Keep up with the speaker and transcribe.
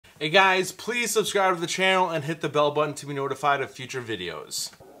Hey guys, please subscribe to the channel and hit the bell button to be notified of future videos.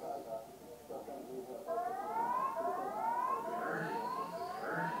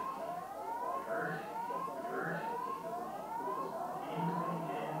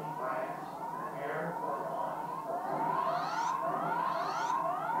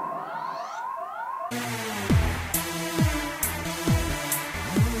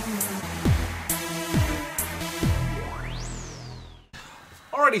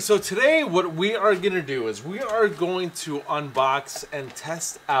 Alrighty, so today what we are going to do is we are going to unbox and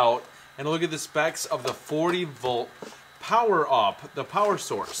test out and look at the specs of the 40 volt power up, the power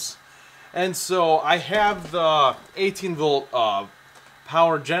source. And so I have the 18 volt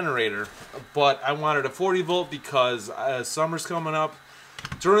power generator, but I wanted a 40 volt because summer's coming up.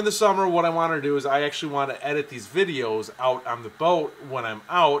 During the summer, what I want to do is I actually want to edit these videos out on the boat when I'm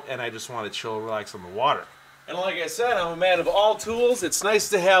out, and I just want to chill, relax on the water. And like I said, I'm a man of all tools. It's nice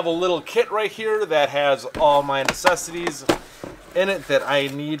to have a little kit right here that has all my necessities in it that I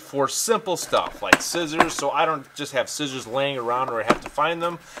need for simple stuff, like scissors, so I don't just have scissors laying around or I have to find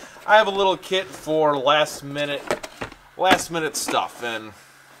them. I have a little kit for last minute stuff, and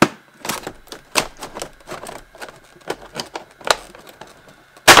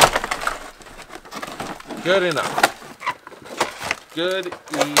good enough. Good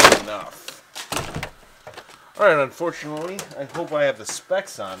enough. Alright, unfortunately, I hope I have the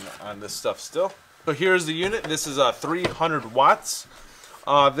specs on this stuff still. So here's the unit. This is 300 watts.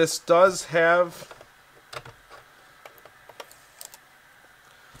 This does have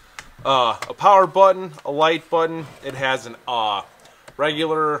a power button, a light button. It has an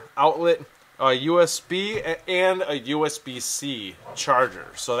regular outlet, a USB, and a USB-C charger.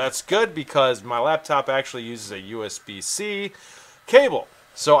 So that's good because my laptop actually uses a USB-C cable.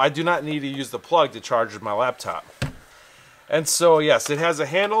 So I do not need to use the plug to charge my laptop. And so yes, it has a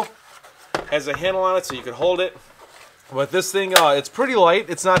handle. Has a handle on it so you can hold it. But this thing, it's pretty light.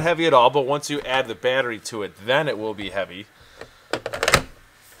 It's not heavy at all, but once you add the battery to it, then it will be heavy.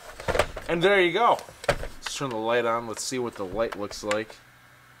 And there you go. Let's turn the light on. Let's see what the light looks like.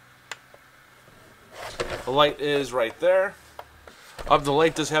 The light is right there. The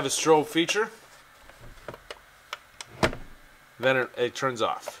light does have a strobe feature. Then it turns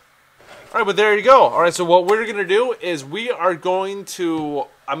off. Alright, but there you go. Alright, so what we're going to do is I'm going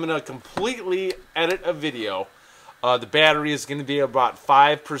to completely edit a video. The battery is going to be about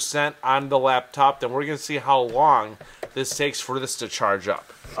 5% on the laptop. Then we're going to see how long this takes for this to charge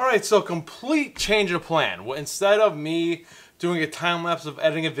up. Alright, so complete change of plan. Instead of me doing a time lapse of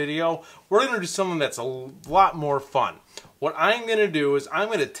editing a video, we're going to do something that's a lot more fun. What I'm going to do is I'm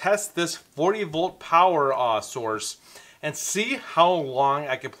going to test this 40 volt power source and see how long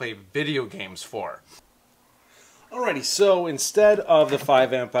I can play video games for. Alrighty, so instead of the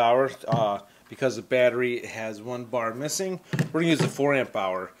 5 amp hour, because the battery has 1 bar missing, we're going to use the 4 amp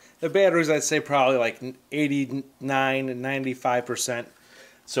hour. The batteries, I'd say probably like 89 and 95%.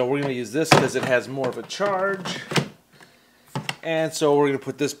 So we're going to use this because it has more of a charge. And so we're going to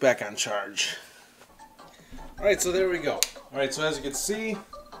put this back on charge. Alright, so there we go. Alright, so as you can see,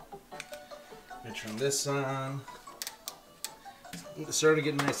 I'm going to turn this on. It's starting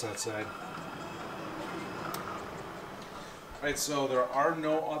to get nice outside. Alright, so there are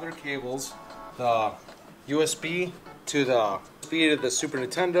no other cables. The USB to the speed of the Super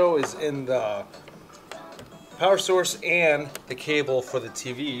Nintendo is in the power source, and the cable for the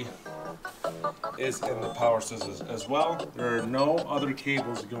TV is in the power source as well. There are no other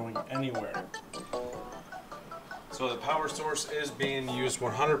cables going anywhere. So the power source is being used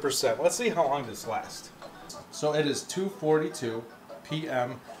 100%. Let's see how long this lasts. So it is 2:42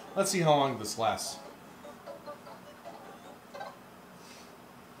 p.m. Let's see how long this lasts.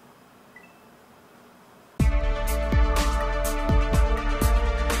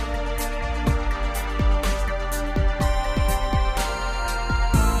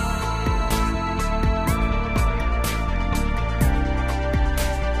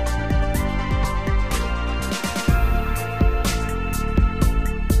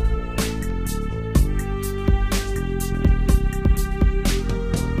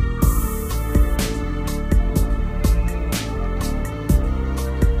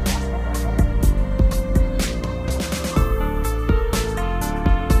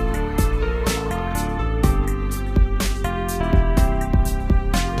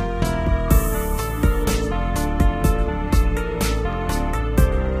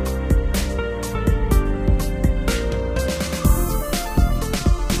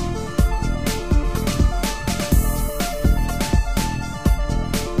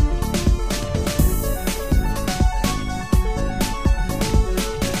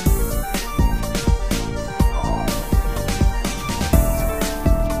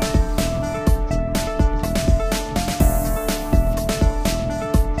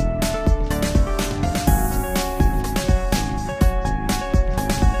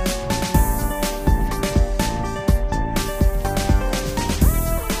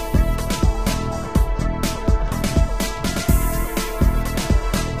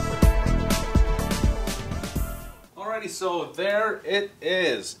 there it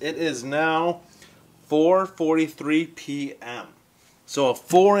is. It is now 4:43 p.m. So a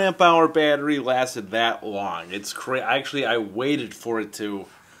 4 amp hour battery lasted that long. It's crazy. Actually, I waited for it to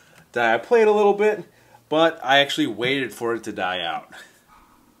die. I played a little bit, but I actually waited for it to die out.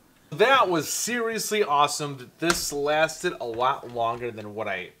 That was seriously awesome. This lasted a lot longer than what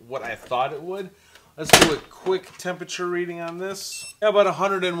I thought it would. Let's do a quick temperature reading on this. Yeah, about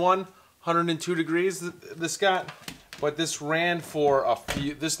 101, 102 degrees this got. But this ran for a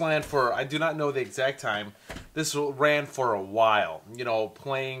few, I do not know the exact time. This ran for a while. You know,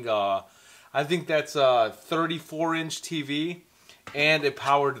 playing, I think that's a 34-inch TV. And it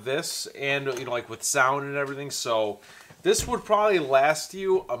powered this, and, you know, like with sound and everything. So this would probably last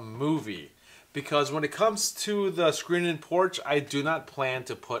you a movie. Because when it comes to the screen and porch, I do not plan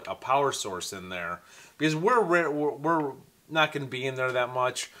to put a power source in there. Because we're not going to be in there that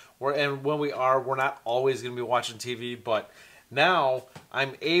much. And when we are, we're not always going to be watching TV. But now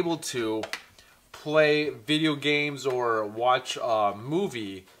I'm able to play video games or watch a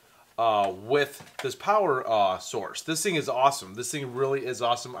movie with this power source. This thing is awesome. This thing really is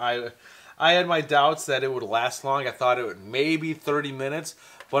awesome. I had my doubts that it would last long. I thought it would maybe 30 minutes.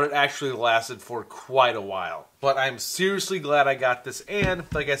 But it actually lasted for quite a while. But I'm seriously glad I got this, and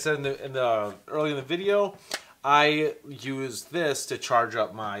like I said early in the video, I used this to charge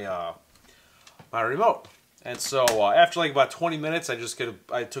up my my remote. And so after like about 20 minutes, I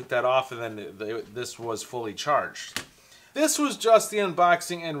took that off, and then this was fully charged. This was just the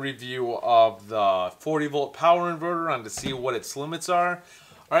unboxing and review of the 40-volt power inverter on to see what its limits are.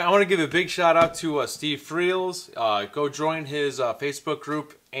 All right, I want to give a big shout out to Steve Friels. Go join his Facebook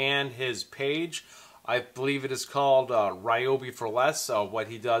group and his page. I believe it is called Ryobi for Less. What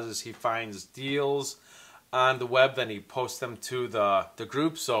he does is he finds deals on the web, then he posts them to the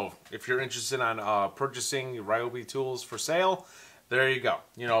group. So if you're interested on purchasing Ryobi tools for sale, there you go.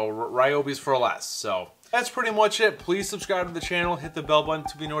 You know, Ryobi's for less. So that's pretty much it. Please subscribe to the channel. Hit the bell button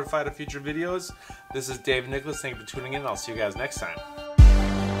to be notified of future videos. This is Dave Nicholas. Thank you for tuning in. I'll see you guys next time.